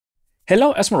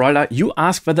Hello Esmeralda, you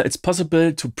asked whether it's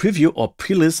possible to preview or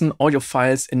pre-listen audio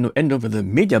files in Nuendo with the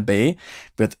Mediabay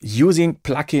with using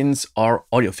plugins or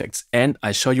audio effects. And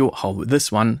I show you how this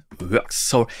one works.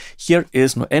 So here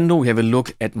is Nuendo. We have a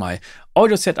look at my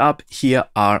audio setup. Here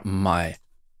are my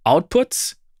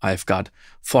outputs. I've got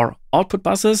 4 output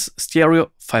buses, stereo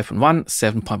 5.1,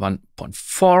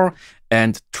 7.1.4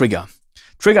 and trigger.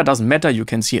 Trigger doesn't matter. You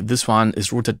can see this one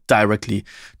is routed directly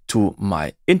to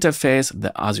my interface,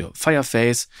 the ASIO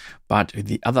Fireface, but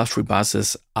the other 3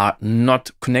 buses are not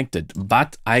connected.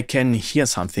 But I can hear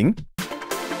something.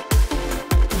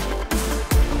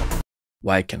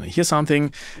 Why can I hear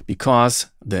something? Because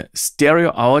the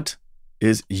stereo out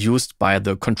is used by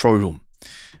the control room.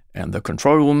 And the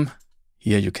control room,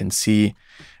 here you can see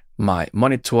my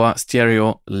monitor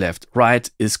stereo left, right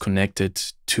is connected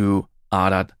to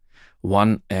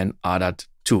ADAT1 and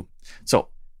ADAT2. So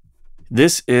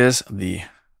this is the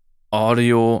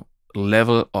audio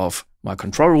level of my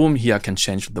control room. Here I can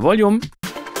change the volume.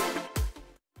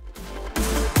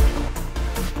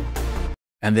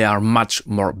 And there are much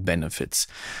more benefits.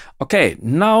 Okay,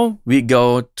 now we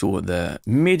go to the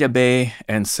Mediabay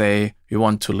and say we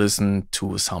want to listen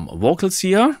to some vocals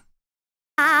here.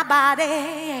 My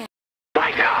body.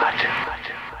 My God.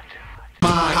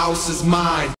 My house is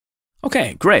mine.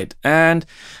 Okay, great. And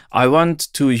I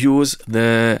want to use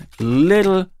the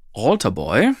little altar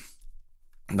boy.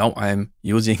 Now I'm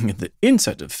using the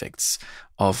insert effects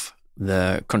of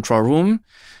the control room.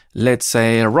 Let's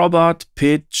say robot,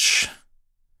 pitch,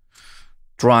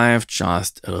 drive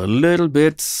just a little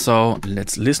bit. So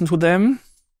let's listen to them.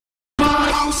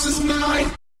 My house is mine.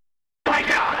 My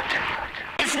God.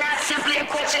 It's not simply a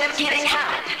question of getting hot.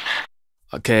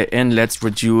 Okay, and let's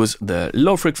reduce the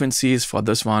low frequencies. For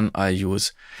this one, I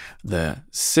use the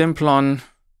Simplon.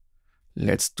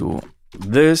 Let's do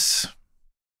this.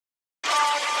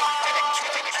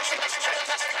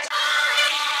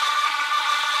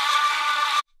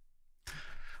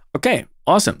 Okay,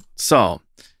 awesome. So,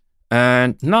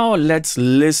 and now let's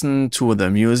listen to the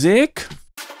music.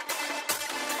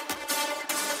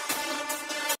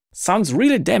 Sounds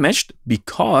really damaged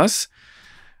because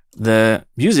the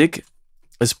music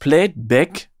is played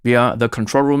back via the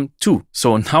control room too.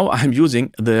 So now I'm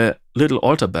using the little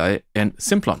altar boy and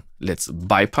Simplon. Let's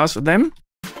bypass them.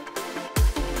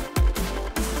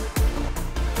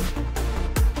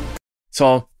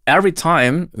 So every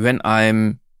time when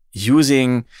I'm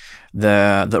using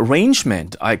the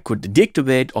arrangement, I could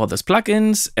deactivate all these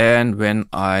plugins, and when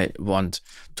I want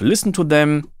to listen to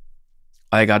them,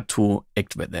 I got to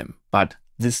activate them. But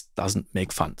this doesn't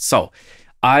make fun. So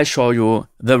I show you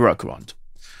the workaround.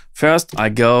 First, I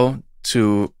go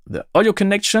to the audio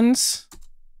connections,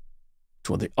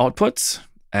 to the outputs,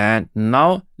 and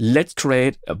now let's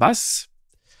create a bus.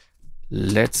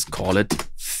 Let's call it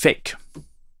fake.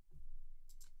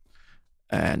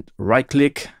 And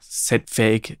right-click, set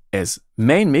fake as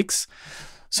main mix.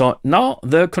 So now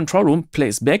the control room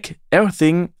plays back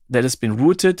everything that has been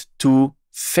routed to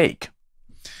fake.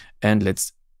 And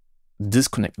let's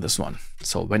disconnect this one.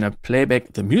 So when I play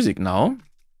back the music now,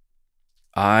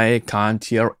 I can't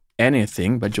hear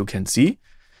anything, but you can see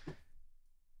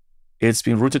it's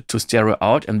been routed to stereo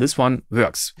out, and this one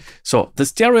works. So the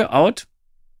stereo out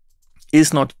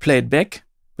is not played back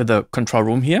with the control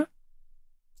room here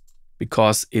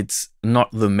because it's not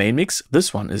the main mix.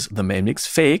 This one is the main mix,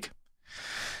 fake.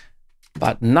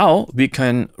 But now we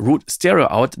can route stereo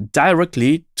out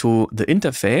directly to the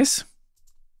interface.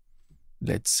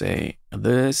 Let's say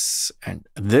this, and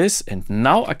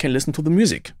now I can listen to the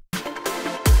music.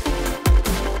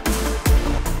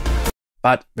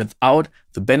 But without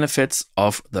the benefits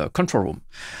of the control room.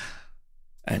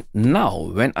 And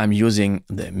now when I'm using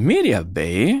the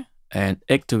Mediabay and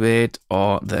activate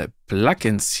all the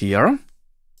plugins here,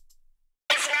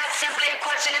 It's not simply a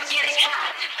question of getting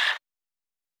hot.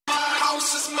 My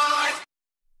house is mine.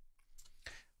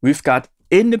 we've got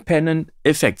independent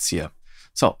effects here.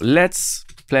 So let's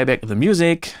play back the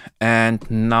music and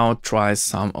now try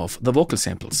some of the vocal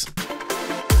samples.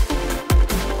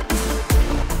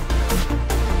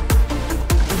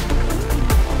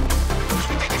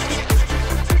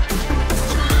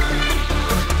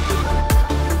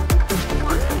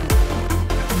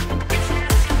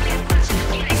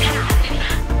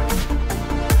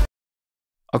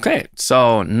 Okay,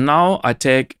 so now I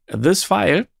take this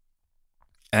file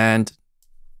and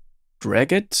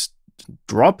drag it,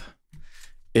 drop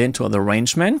into the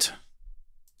arrangement.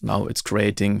 Now it's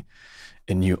creating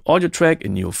a new audio track, a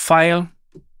new file.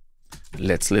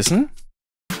 Let's listen.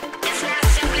 It's not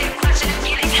simply a question of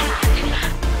getting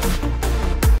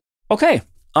hot. Okay,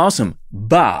 awesome.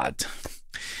 But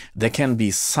there can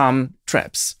be some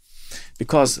traps.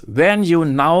 Because when you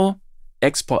now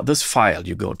export this file,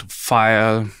 you go to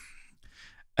File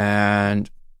and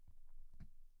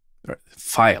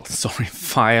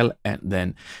File, and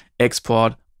then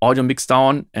Export Audio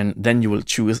Mixdown, and then you will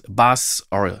choose Bass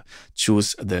or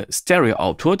choose the stereo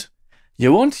output.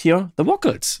 You won't hear the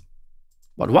vocals.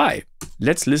 But why?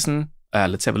 Let's listen.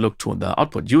 Let's have a look to the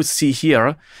output. You see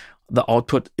here, the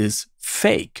output is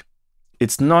fake.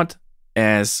 It's not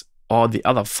as all the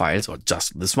other files, or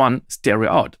just this one,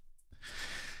 stereo out.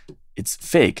 It's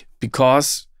fake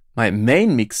because my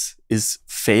main mix is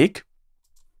fake.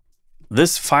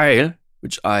 This file,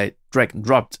 which I drag and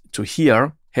dropped to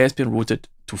here, has been routed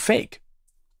to fake.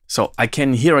 So I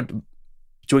can hear it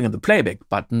during the playback,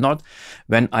 but not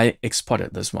when I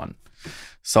exported this one.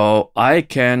 So I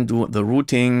can do the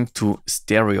routing to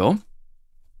stereo.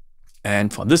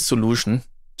 And for this solution,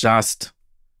 just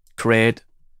create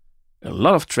a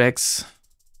lot of tracks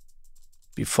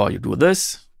before you do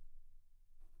this.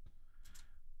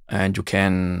 And you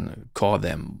can call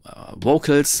them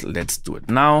vocals. Let's do it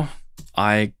now.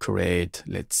 I create,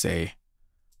 let's say,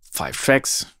 5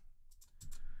 tracks.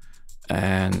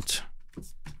 And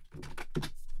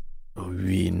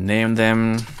we name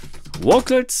them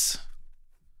vocals.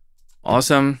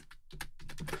 Awesome.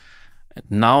 And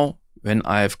now when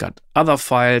I've got other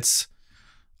files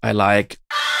I like,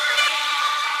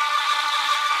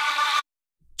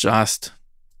 just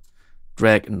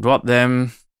drag and drop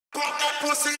them.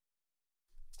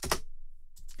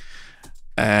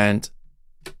 And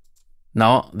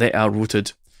now they are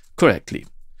routed correctly.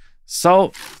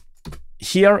 So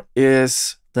here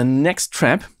is the next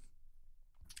trap.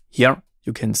 Here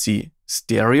you can see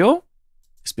stereo.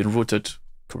 It's been routed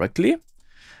correctly.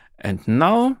 And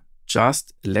now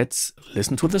just let's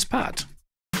listen to this part.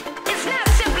 It's not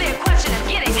simply a question of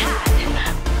getting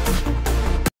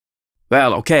hot.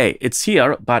 Well, okay, it's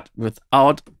here, but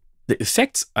without the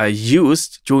effects I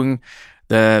used during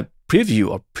the preview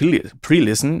or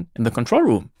pre-listen in the control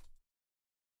room.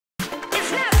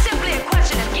 It's not simply a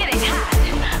question of getting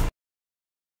hot.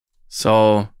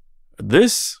 So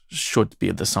this should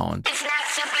be the sound. It's not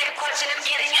simply a question of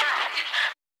getting hot.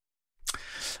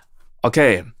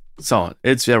 Okay, so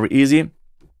it's very easy.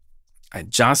 I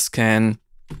just can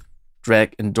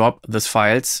drag and drop these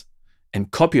files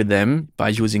and copy them by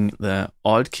using the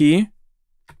Alt key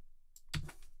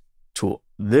to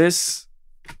this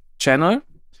channel.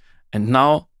 And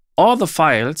now all the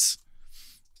files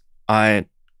I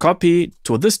copy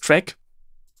to this track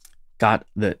got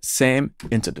the same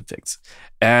input effects.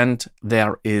 And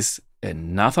there is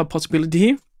another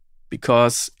possibility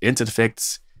because input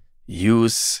effects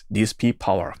use DSP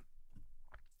power.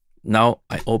 Now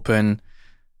I open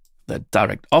the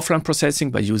direct offline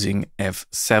processing by using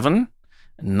F7.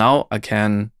 And now I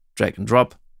can drag and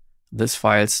drop these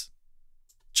files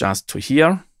just to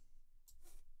here.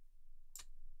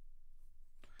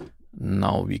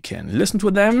 Now we can listen to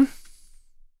them.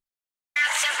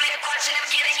 Not simply a question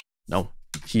of getting No,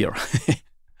 here. It's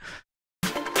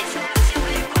not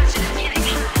simply a question of getting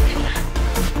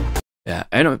hot. Yeah,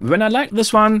 and when I like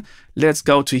this one, let's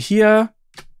go to here.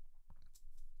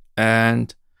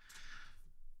 And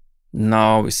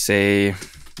now we say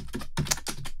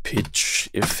pitch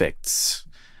effects.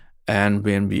 And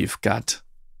when we've got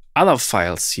other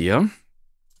files here,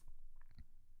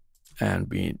 and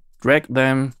we drag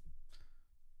them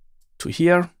to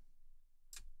here,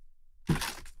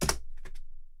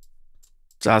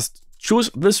 just choose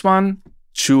this one,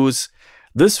 choose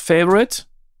this favorite,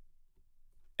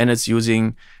 and it's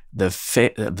using the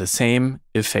same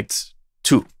effects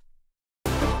too.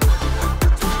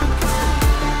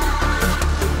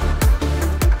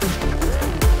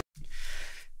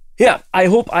 Yeah, I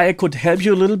hope I could help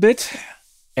you a little bit.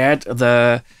 At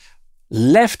the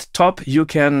left top, you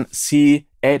can see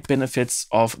 8 benefits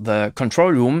of the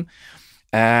control room.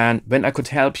 And when I could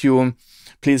help you,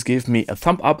 please give me a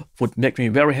thumb up. Would make me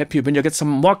very happy. When you get some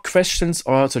more questions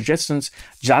or suggestions,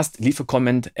 just leave a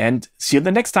comment and see you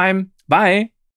the next time. Bye.